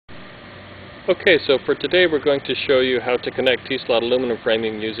Okay, so for today we're going to show you how to connect T-slot aluminum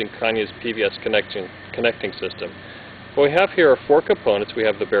framing using Kanya's PVS connecting system. What we have here are four components. We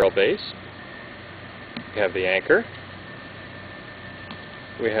have the barrel base, we have the anchor,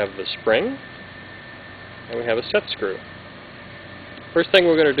 we have the spring, and we have a set screw. First thing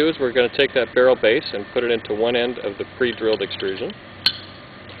we're going to do is we're going to take that barrel base and put it into one end of the pre-drilled extrusion.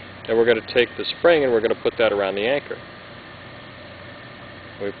 And we're going to take the spring and we're going to put that around the anchor.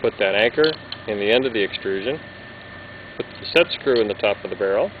 We put that anchor in the end of the extrusion, put the set screw in the top of the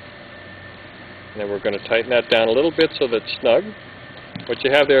barrel, and then we're going to tighten that down a little bit so that it's snug. What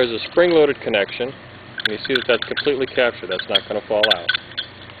you have there is a spring-loaded connection, and you see that that's completely captured. That's not going to fall out.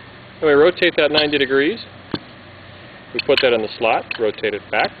 Then we rotate that 90 degrees. We put that in the slot, rotate it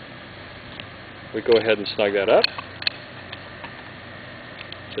back. We go ahead and snug that up,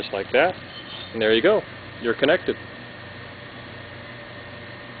 just like that, and there you go. You're connected.